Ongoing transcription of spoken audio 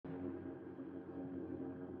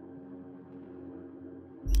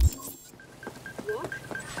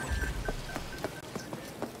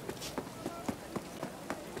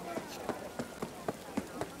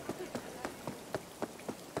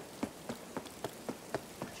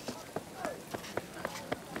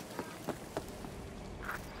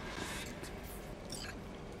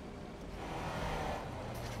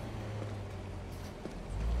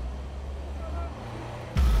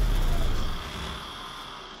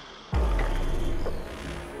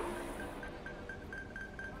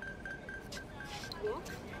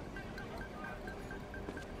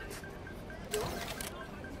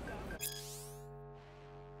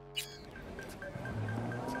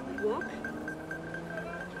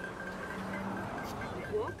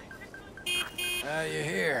You're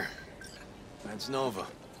here. That's Nova.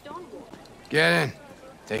 Get in.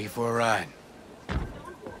 Take you for a ride.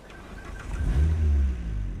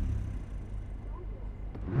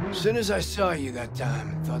 As soon as I saw you that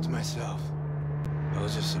time, I thought to myself,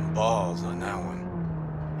 those are some balls on that one.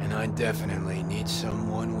 And I definitely need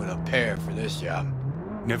someone with a pair for this job.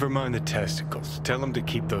 Never mind the testicles. Tell him to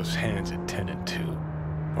keep those hands at 10 and 2.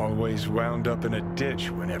 Always wound up in a ditch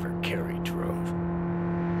whenever Carrie drove.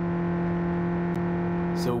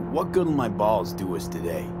 So what good will my balls do us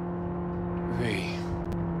today? V,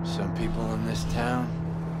 some people in this town,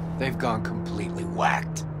 they've gone completely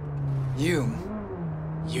whacked.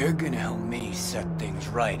 You're gonna help me set things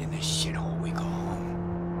right in this shithole we call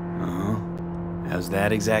home. Uh-huh. How's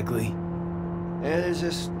that exactly? Yeah, there's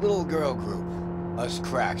this little girl group. Us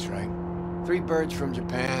cracks, right? 3 birds from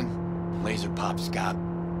Japan, laser pop Scott.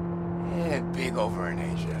 Yeah, big over in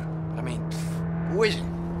Asia. I mean, who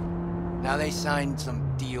isn't? Now they signed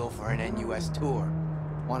some deal for an NUS tour.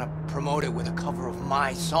 Want to promote it with a cover of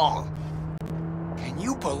my song. Can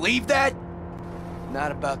you believe that?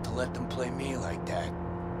 Not about to let them play me like that.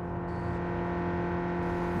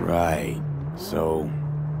 Right. So,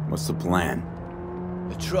 what's the plan?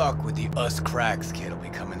 The truck with the Us Cracks kid will be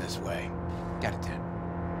coming this way. Got a tip.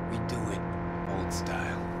 We do it old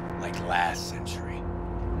style, like last century.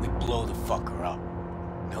 We blow the fucker up.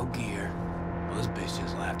 No gear. Those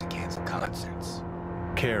bitches will have to cancel concerts.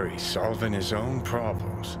 Carrie solving his own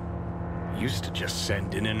problems. Used to just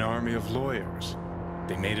send in an army of lawyers.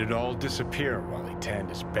 They made it all disappear while he tanned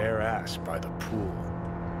his bare ass by the pool.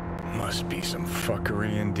 Must be some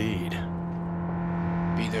fuckery indeed.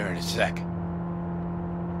 Be there in a sec.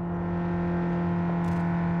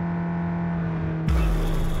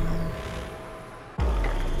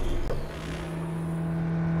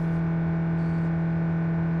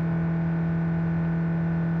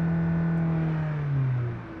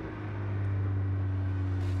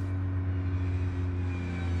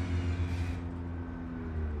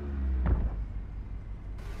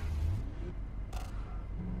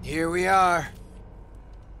 Here we are.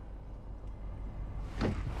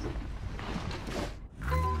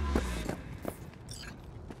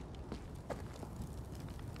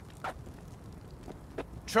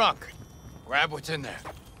 Trunk. Grab what's in there.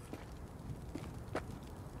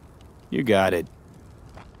 You got it.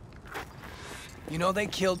 You know, they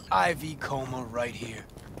killed Ivy Coma right here.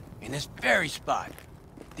 In this very spot.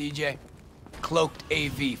 DJ, cloaked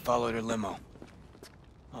AV followed her limo.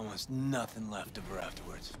 Almost nothing left of her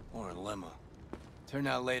afterwards, or a limo. Turned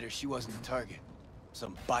out later she wasn't the target.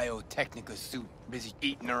 Some Biotechnica suit busy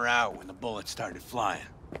eating her out when the bullets started flying.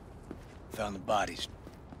 Found the bodies,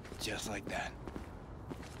 just like that.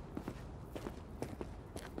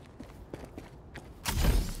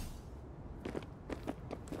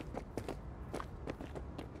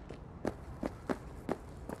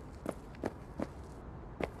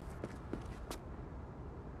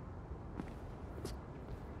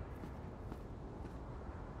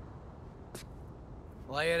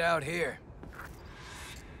 Lay it out here.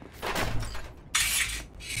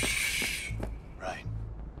 Right.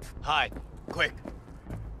 Hide. Quick.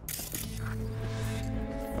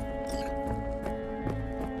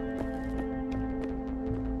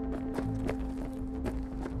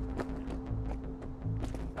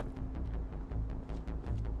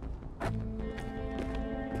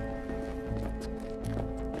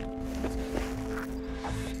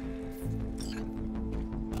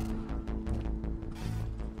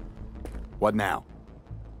 What now?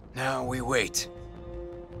 Now we wait.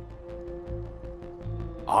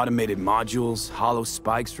 Automated modules, hollow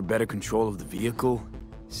spikes for better control of the vehicle,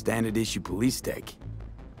 standard issue police tech.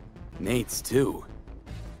 Nate's too.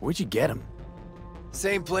 Where'd you get them?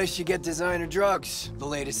 Same place you get designer drugs. The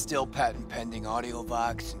latest still patent pending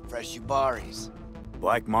Audiovox and fresh Ubaris.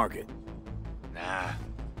 Black market. Nah.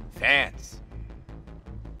 Fans.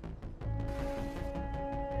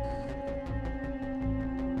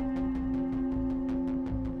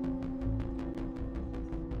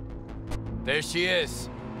 There she is.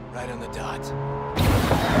 Right on the dot.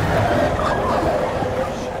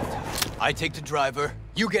 I take the driver.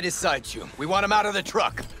 You get his side shoe. We want him out of the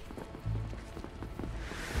truck.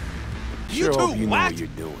 You You sure hope two, you know what? what you're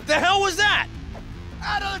doing. The hell was that?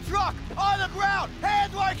 Out of the truck! On the ground!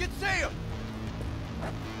 Hands where I can see him!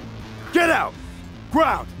 Get out!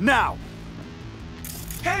 Ground, now!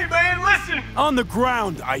 Hey man, listen! On the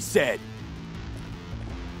ground, I said!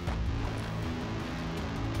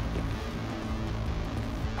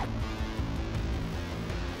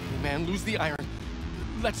 Man, lose the iron.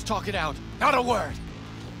 Let's talk it out. Not a word.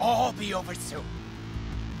 All be over soon.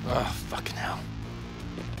 Oh, fucking hell.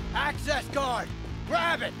 Access guard!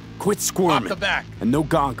 Grab it! Quit squirming. Off the back. And no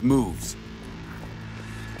gonk moves.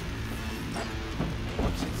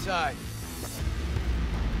 What's inside?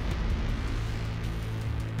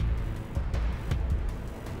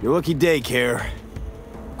 Your lucky day, Care.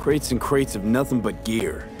 Crates and crates of nothing but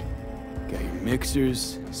gear. Got your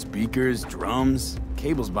mixers, speakers, drums,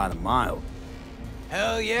 cables by the mile.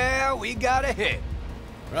 Hell yeah, we got a hit.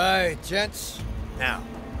 Right, gents. Now,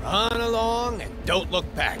 run along and don't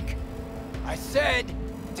look back. I said,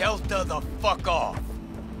 Delta the fuck off.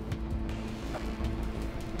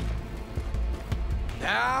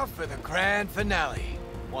 Now for the grand finale.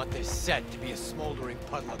 Want this set to be a smoldering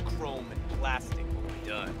puddle of chrome and plastic when we're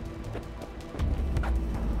done.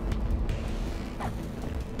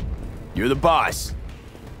 You're the boss.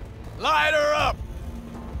 Light her up!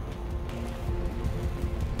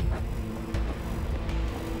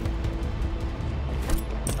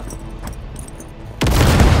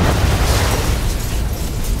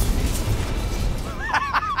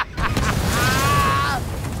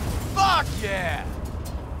 Fuck yeah!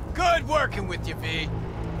 Good working with you, V.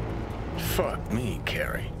 Fuck me,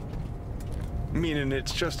 Carrie. Meaning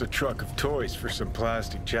it's just a truck of toys for some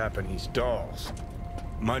plastic Japanese dolls.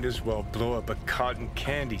 Might as well blow up a cotton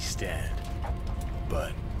candy stand.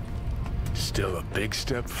 But still a big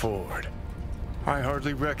step forward. I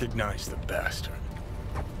hardly recognize the bastard.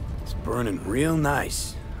 It's burning real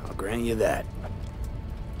nice. I'll grant you that.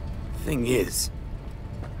 Thing is,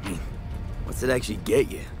 I mean, what's it actually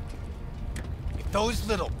get you? If those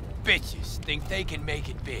little bitches think they can make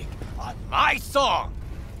it big on my song,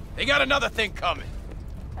 they got another thing coming.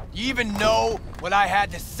 You even know what I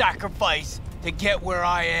had to sacrifice to get where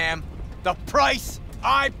I am? The price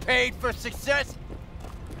I paid for success?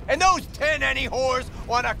 And those 10 any whores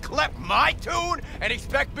wanna clip my tune and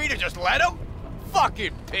expect me to just let them?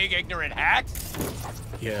 Fucking pig ignorant hacks!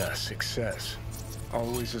 Yeah, success.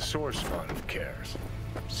 Always a sore spot of Cares.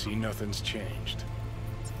 See, nothing's changed.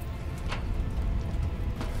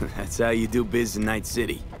 That's how you do biz in Night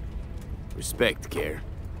City. Respect, Care.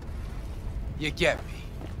 You get me.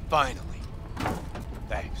 Finally.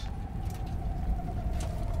 Thanks.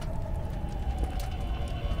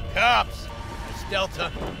 Cops! It's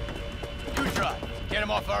Delta. You drive. Get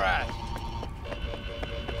him off our ass.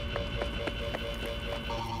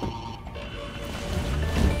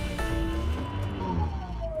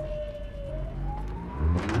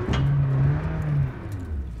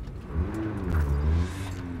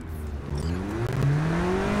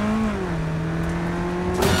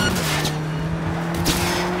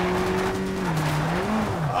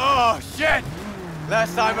 Oh, shit!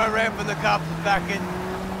 Last time I ran from the cops was back in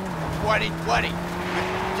 2020.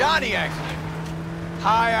 Johnny, actually.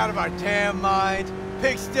 High out of our damn minds.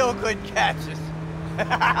 Pigs still couldn't catch us.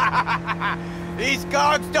 These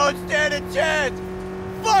cogs don't stand a chance!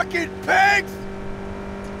 Fucking pigs!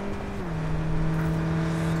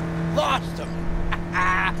 Lost them.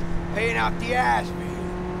 Paying out the ass for you.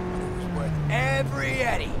 But it was worth every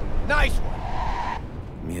eddy. Nice one.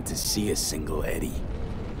 I'm yet to see a single Eddie.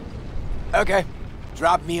 Okay.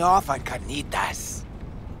 Drop me off on Carnitas.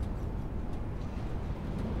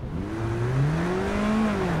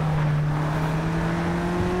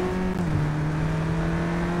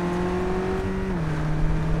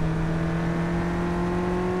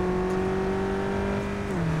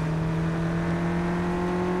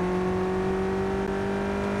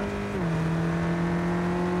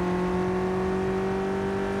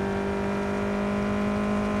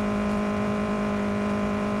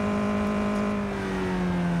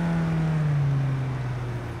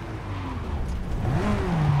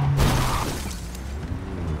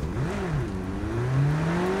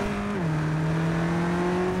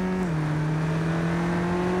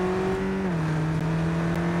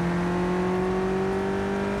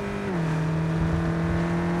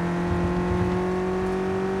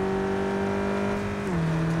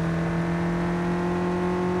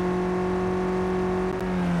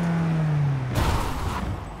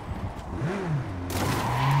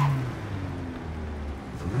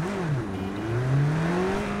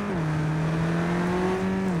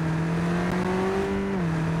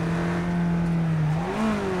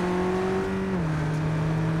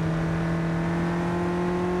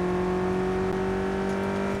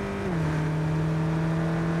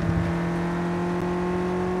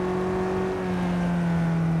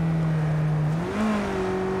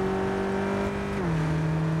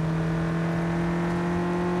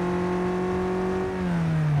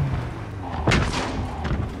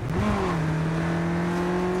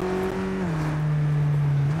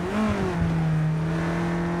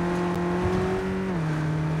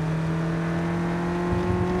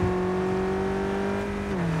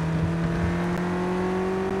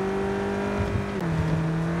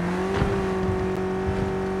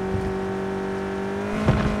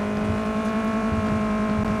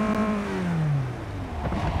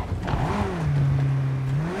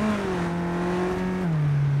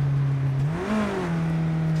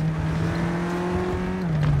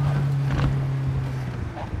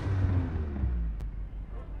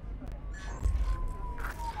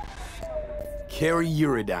 carry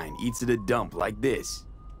Uridine eats at a dump like this.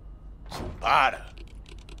 Bada.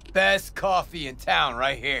 Best coffee in town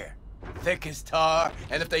right here. Thick as tar,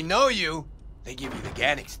 and if they know you, they give you the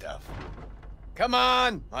organic stuff. Come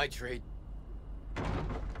on, my treat.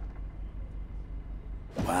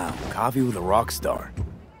 Wow, coffee with a rock star.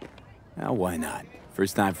 Now, why not?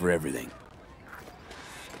 First time for everything.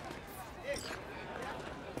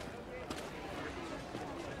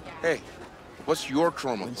 Hey, what's your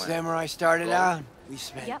trauma When plan? Samurai started out, we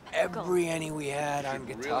spent Yep, every penny we had on You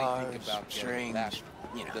should guitars, really think about getting strings, that.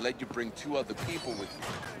 you know. They let you bring 2 other people with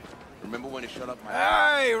you. Remember when it shut up my...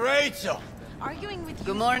 Hey, Rachel! Arguing with you.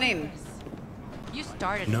 Good morning. You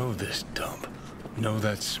started. Know this dump. Know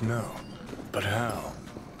that smell. But how?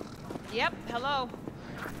 Yep. Hello.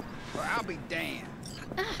 Well, I'll be damned.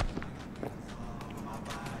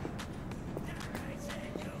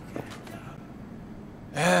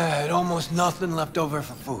 Had almost nothing left over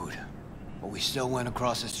for food. But we still went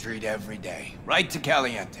across the street every day, right to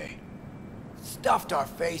Caliente. Stuffed our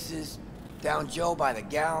faces, down Joe by the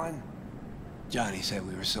gallon. Johnny said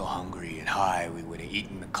we were so hungry and high we would have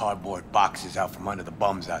eaten the cardboard boxes out from under the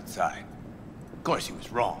bums outside. Of course, he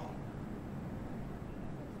was wrong.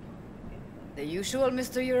 The usual,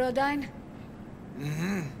 Mr. Uridine?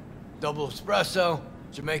 Mm-hmm. Double espresso,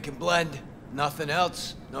 Jamaican blend, nothing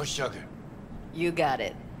else, no sugar. You got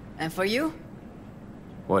it. And for you?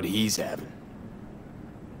 What he's having.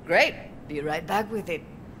 Great. Be right back with it.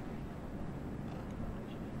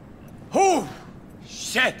 Whew!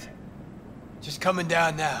 Shit! Just coming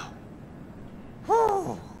down now.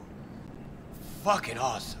 Whew! Fucking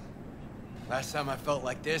awesome. Last time I felt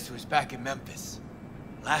like this was back in Memphis.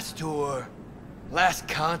 Last tour, last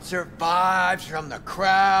concert, vibes from the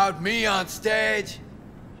crowd, me on stage.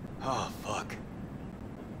 Oh, fuck.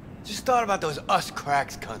 Just thought about those us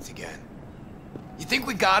cracks cunts again. You think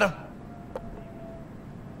we got them?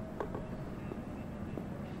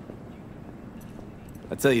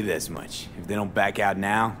 I'll tell you this much. If they don't back out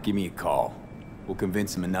now, give me a call. We'll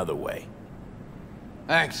convince them another way.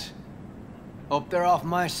 Thanks. Hope they're off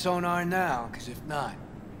my sonar now, because if not,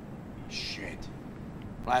 shit.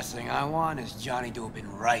 Last thing I want is Johnny to have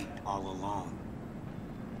been right all along.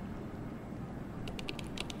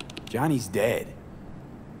 Johnny's dead.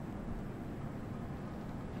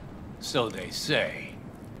 So they say.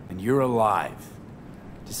 And you're alive.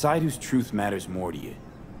 Decide whose truth matters more to you.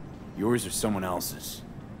 Yours or someone else's.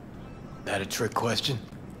 That a trick question?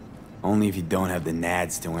 Only if you don't have the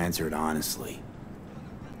nads to answer it honestly.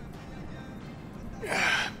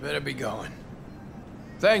 Better be going.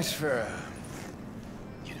 Thanks for,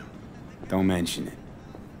 you know. Don't mention it.